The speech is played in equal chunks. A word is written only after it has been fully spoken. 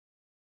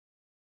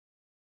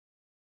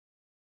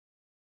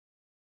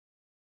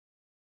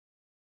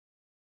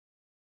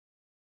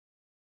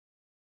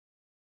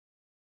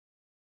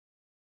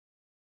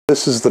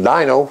This is the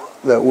dyno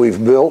that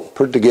we've built,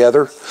 put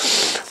together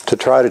to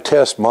try to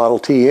test Model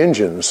T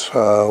engines.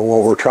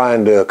 What we're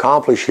trying to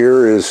accomplish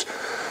here is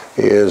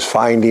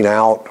finding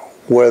out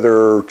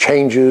whether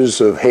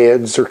changes of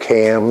heads or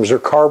cams or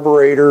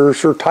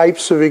carburetors or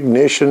types of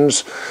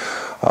ignitions,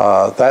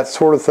 that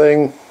sort of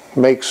thing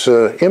makes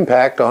an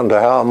impact onto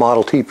how a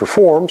Model T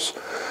performs.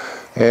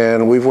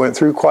 And we've went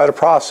through quite a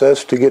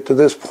process to get to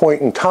this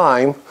point in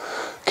time,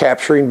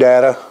 capturing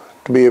data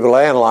to be able to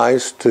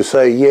analyze to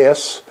say,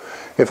 yes,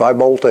 if I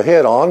bolt a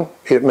head on,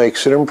 it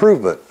makes an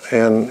improvement.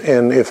 And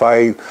if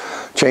I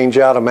change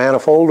out a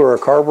manifold or a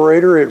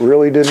carburetor, it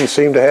really didn't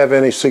seem to have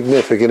any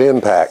significant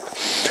impact.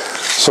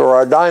 So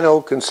our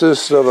dyno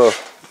consists of a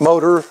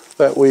motor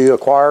that we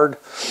acquired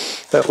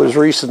that was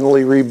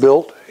recently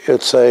rebuilt.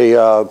 It's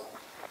a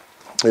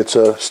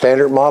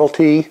standard Model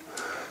T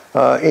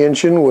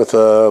engine with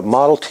a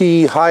Model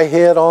T high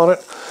head on it,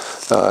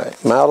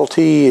 Model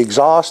T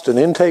exhaust and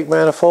intake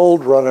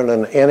manifold running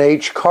an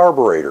NH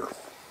carburetor.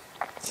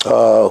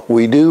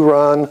 We do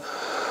run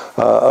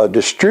a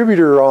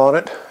distributor on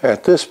it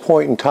at this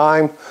point in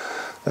time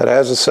that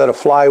has a set of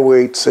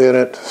flyweights in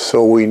it,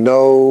 so we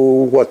know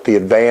what the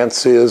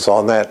advance is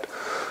on that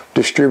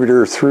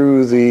distributor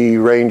through the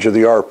range of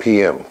the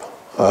RPM.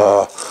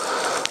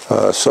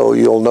 So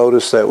you'll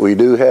notice that we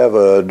do have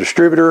a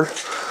distributor.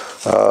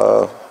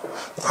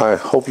 I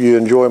hope you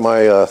enjoy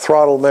my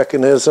throttle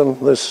mechanism.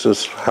 This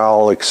is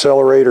how I'll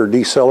accelerate or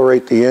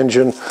decelerate the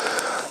engine.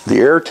 The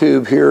air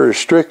tube here is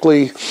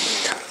strictly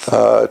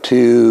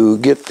to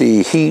get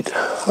the heat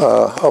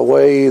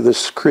away.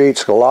 This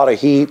creates a lot of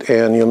heat,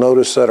 and you'll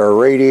notice that our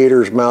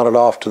radiator is mounted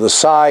off to the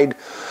side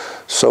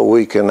so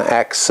we can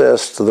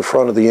access to the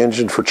front of the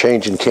engine for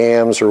changing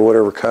cams or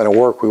whatever kind of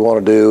work we want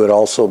to do. It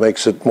also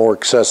makes it more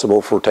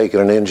accessible for taking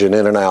an engine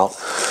in and out.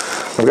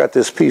 I've got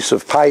this piece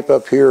of pipe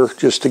up here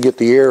just to get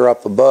the air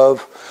up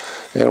above,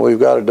 and we've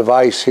got a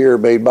device here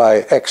made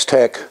by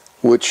X-Tech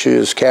which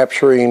is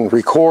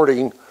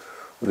recording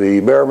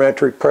the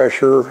barometric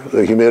pressure,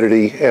 the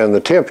humidity, and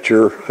the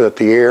temperature that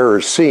the air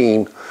is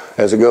seeing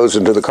as it goes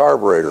into the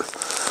carburetor.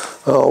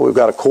 We've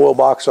got a coil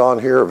box on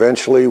here.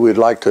 Eventually we'd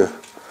like to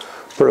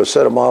put a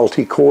set of Model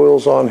T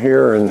coils on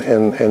here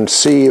and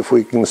see if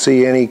we can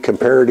see any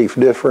comparative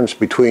difference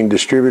between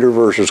distributor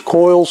versus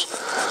coils.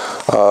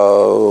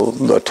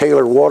 The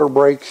Taylor water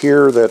brake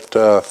here that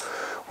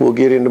we'll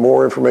get into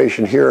more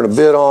information here in a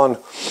bit on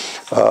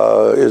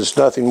is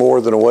nothing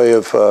more than a way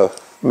of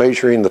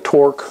measuring the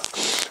torque.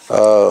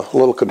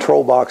 Little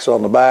control box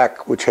on the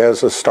back which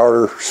has a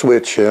starter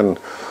switch and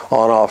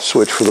on-off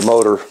switch for the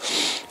motor,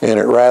 and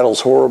it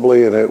rattles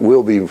horribly and it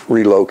will be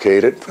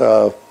relocated.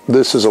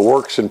 This is a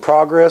works in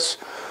progress.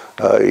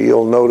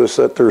 You'll notice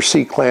that there's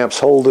C-clamps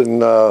holding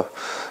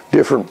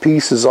different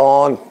pieces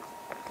on,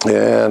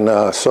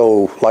 and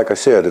so like I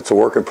said, it's a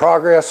work in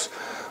progress.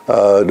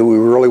 Do we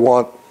really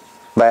want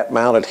that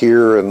mounted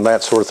here and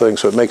that sort of thing,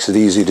 so it makes it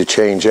easy to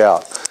change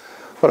out.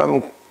 But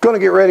I'm going to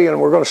get ready and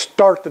we're going to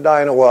start the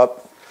dyno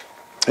up.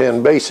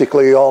 And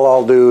basically all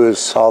I'll do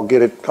is I'll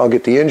get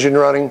the engine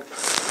running.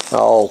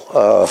 I'll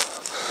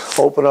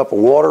open up a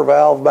water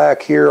valve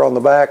back here on the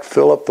back,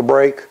 fill up the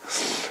brake,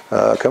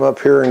 come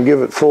up here and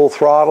give it full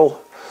throttle.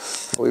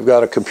 We've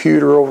got a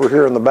computer over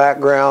here in the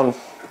background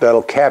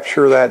that'll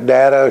capture that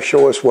data,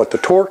 show us what the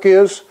torque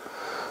is,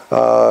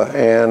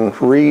 and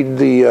read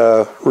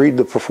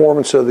the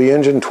performance of the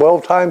engine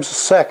 12 times a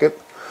second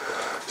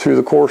through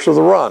the course of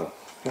the run.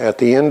 At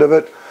the end of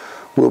it,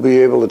 we'll be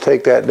able to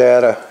take that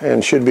data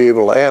and should be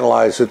able to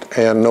analyze it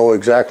and know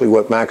exactly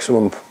what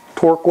maximum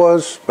torque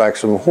was,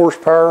 maximum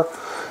horsepower,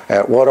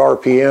 at what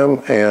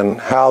RPM, and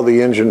how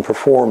the engine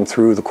performed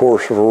through the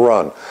course of a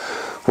run.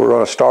 We're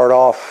going to start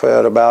off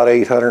at about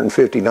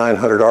 850,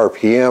 900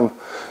 RPM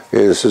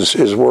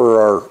is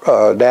where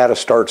our data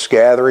starts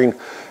gathering,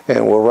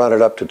 and we'll run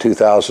it up to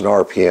 2000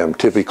 RPM.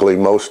 Typically,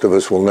 most of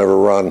us will never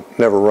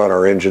run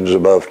our engines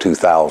above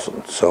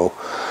 2000. So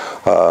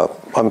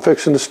I'm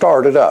fixing to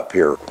start it up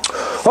here.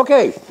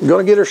 Okay, I'm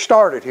going to get her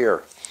started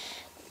here.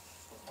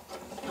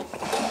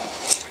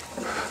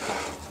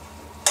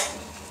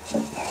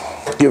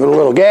 Give it a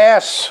little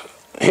gas,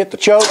 hit the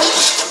choke.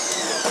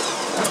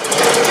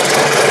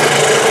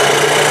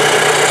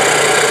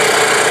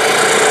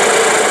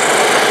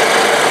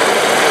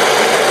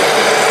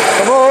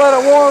 I'm going to let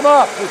it warm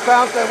up. We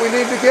found that we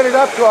need to get it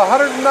up to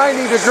 190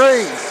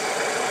 degrees.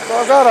 So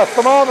I've got a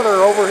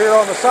thermometer over here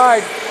on the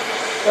side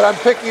that I'm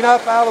picking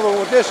up out of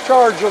the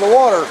discharge of the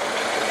water.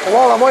 And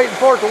while I'm waiting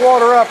for it to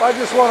water up, I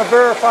just want to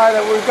verify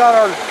that we've got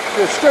our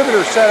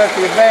distributor set at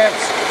the advance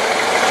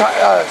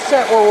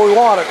set where we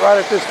want it right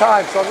at this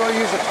time. So I'm going to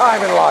use a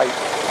timing light.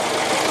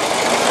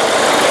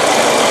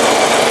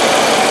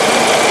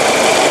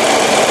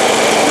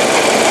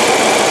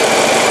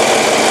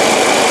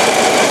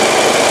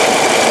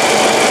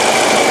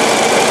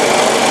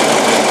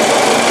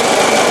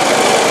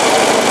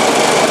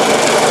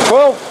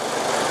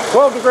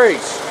 Twelve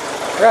degrees.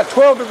 We got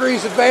 12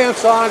 degrees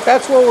advance on it.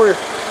 That's where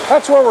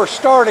we're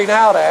starting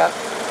out at.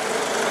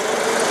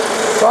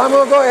 So I'm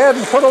going to go ahead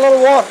and put a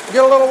little water,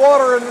 get a little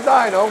water in the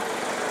dyno.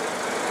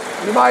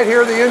 You might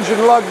hear the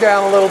engine lug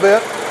down a little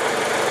bit.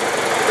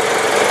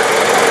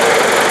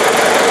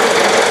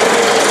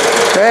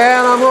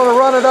 And I'm going to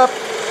run it up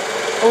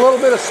a little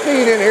bit of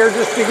speed in here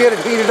just to get it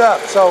heated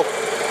up. So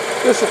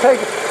this will take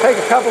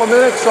a couple of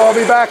minutes, so I'll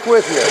be back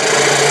with you.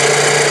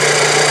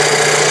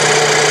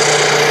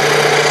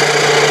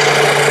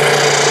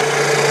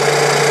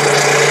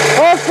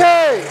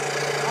 Okay,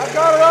 I've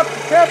got it up to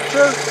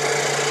temperature.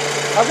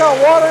 I've got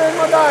water in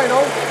my dyno.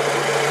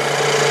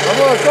 I'm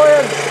going to go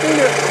ahead and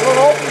speed it. I'm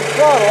going to open the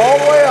throttle all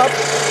the way up,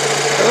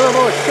 and then I'm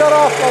going to shut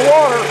off my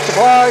water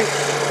supply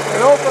and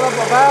open up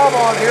a valve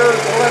on here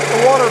to let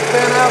the water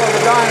vent out of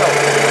the dyno.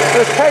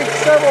 This takes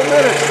several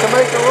minutes to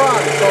make a run,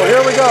 so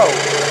here we go.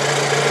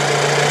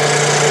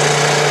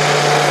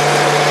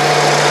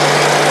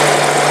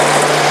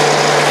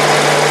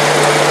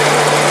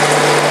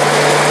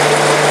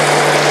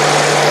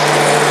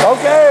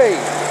 Okay,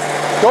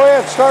 go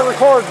ahead, start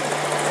recording.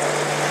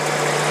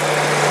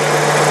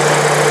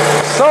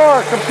 So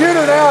our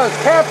computer now is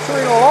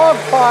capturing a log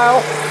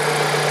file,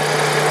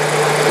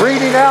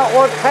 reading out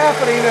what's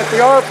happening at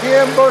the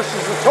RPM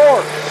versus the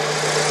torque.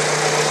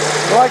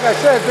 And like I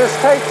said, this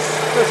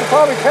will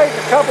probably take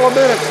a couple of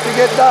minutes to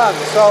get done,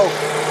 so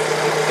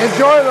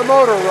enjoy the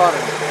motor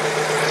running.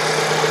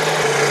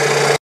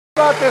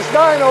 About this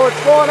dyno, it's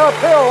going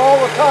uphill all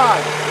the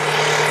time.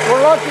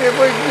 We're lucky if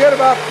we can get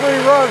about 3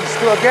 runs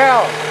to a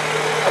gallon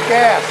of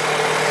gas.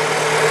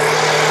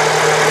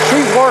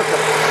 She's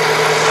working.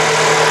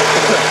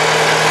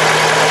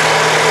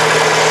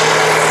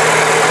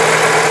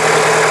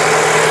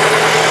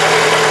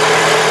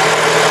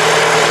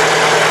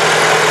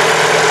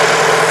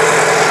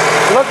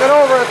 Looking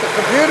over at the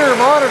computer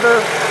monitor,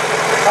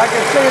 I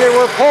can see that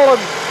we're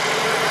pulling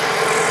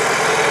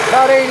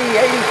about 80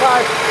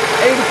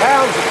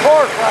 pounds of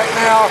torque right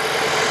now.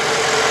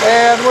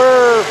 And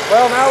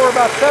now we're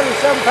about 77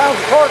 pounds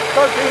of torque,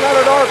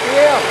 1,300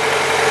 RPM.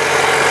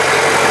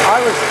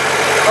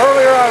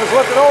 Earlier I was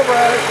looking over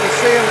at it and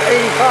seeing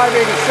 85,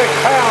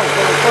 86 pounds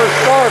when we first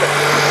started.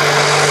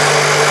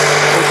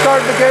 We're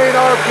starting to gain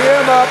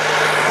RPM up.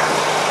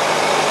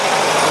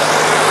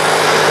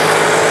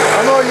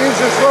 I'm going to use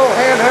this little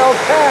handheld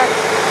tach,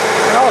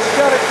 and I'll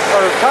shut it,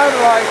 or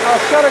timer light, and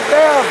I'll shut it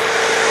down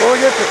when we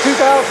get to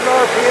 2,000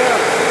 RPM,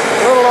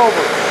 a little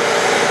over.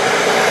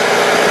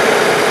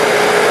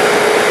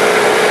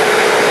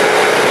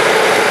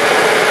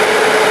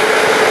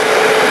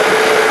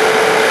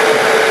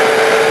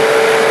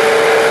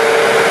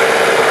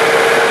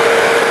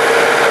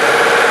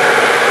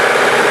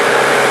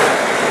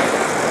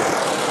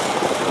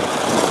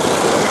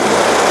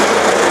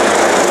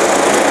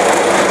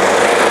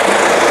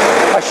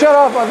 Shut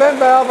off my vent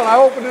valve and I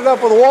opened it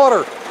up with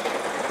water.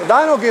 The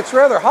dyno gets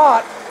rather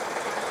hot.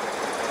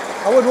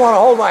 I wouldn't want to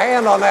hold my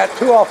hand on that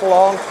too awful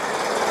long.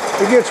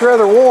 It gets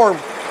rather warm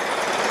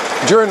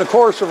during the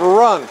course of a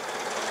run.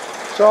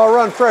 So I'll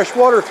run fresh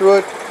water through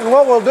it. And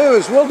what we'll do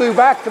is we'll do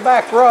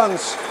back-to-back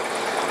runs,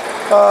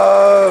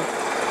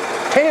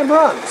 10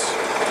 runs.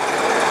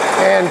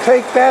 And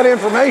take that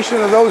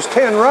information of those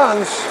 10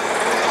 runs,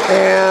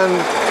 and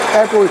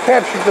after we've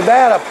captured the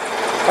data,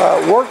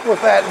 work with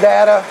that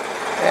data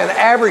and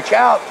average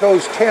out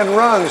those 10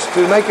 runs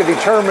to make a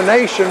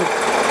determination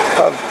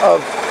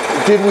of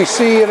did we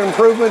see an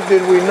improvement,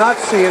 did we not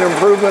see an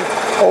improvement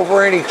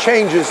over any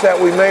changes that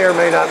we may or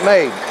may not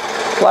made.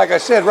 Like I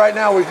said, right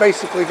now we've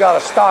basically got a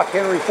stock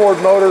Henry Ford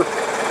motor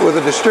with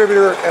a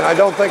distributor, and I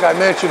don't think I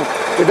mentioned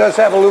it does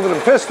have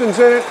aluminum pistons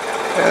in it,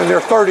 and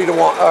they're 30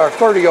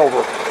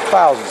 over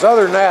thousands.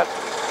 Other than that,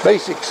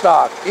 basic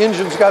stock.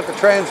 Engine's got the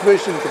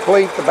transmission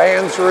complete, the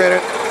bands are in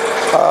it.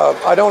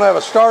 I don't have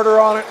a starter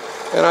on it,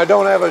 and I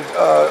don't have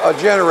a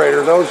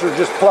generator. Those are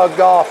just plugged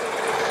off,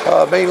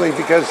 mainly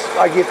because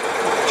I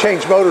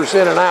change motors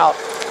in and out.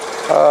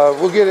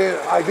 We'll get in.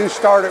 I do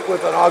start it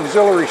with an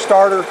auxiliary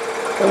starter,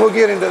 and we'll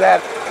get into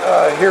that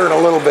here in a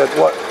little bit,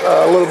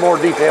 a little more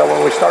detail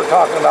when we start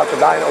talking about the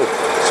dyno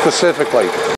specifically.